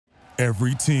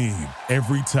Every team,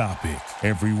 every topic,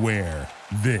 everywhere.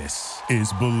 This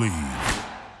is Believe.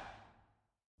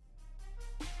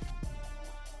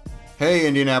 Hey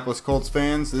Indianapolis Colts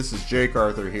fans, this is Jake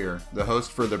Arthur here, the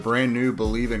host for the brand new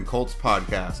Believe in Colts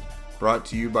podcast, brought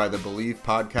to you by the Believe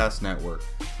Podcast Network,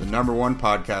 the #1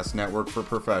 podcast network for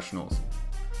professionals.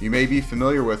 You may be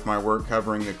familiar with my work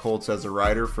covering the Colts as a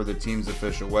writer for the team's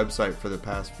official website for the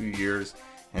past few years,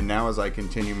 and now as I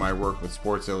continue my work with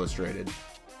Sports Illustrated.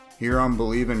 Here on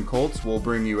Believe in Colts, we'll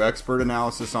bring you expert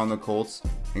analysis on the Colts,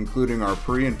 including our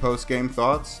pre- and post-game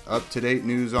thoughts, up-to-date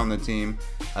news on the team,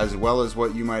 as well as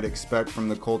what you might expect from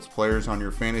the Colts players on your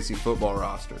fantasy football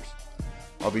rosters.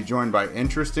 I'll be joined by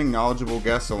interesting, knowledgeable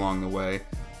guests along the way,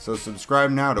 so subscribe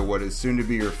now to what is soon to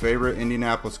be your favorite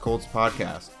Indianapolis Colts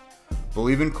podcast.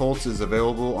 Believe in Colts is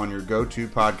available on your go-to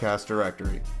podcast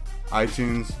directory: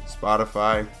 iTunes,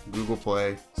 Spotify, Google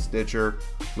Play, Stitcher,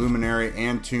 Luminary,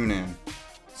 and TuneIn.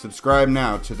 Subscribe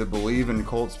now to the Believe in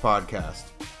Colts podcast.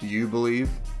 Do you believe?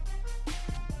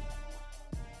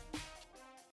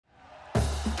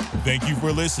 Thank you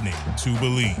for listening to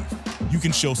Believe. You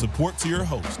can show support to your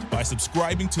host by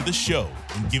subscribing to the show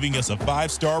and giving us a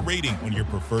 5-star rating on your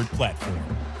preferred platform.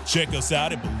 Check us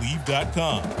out at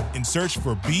Believe.com and search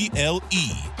for BLEAV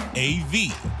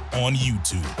on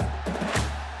YouTube.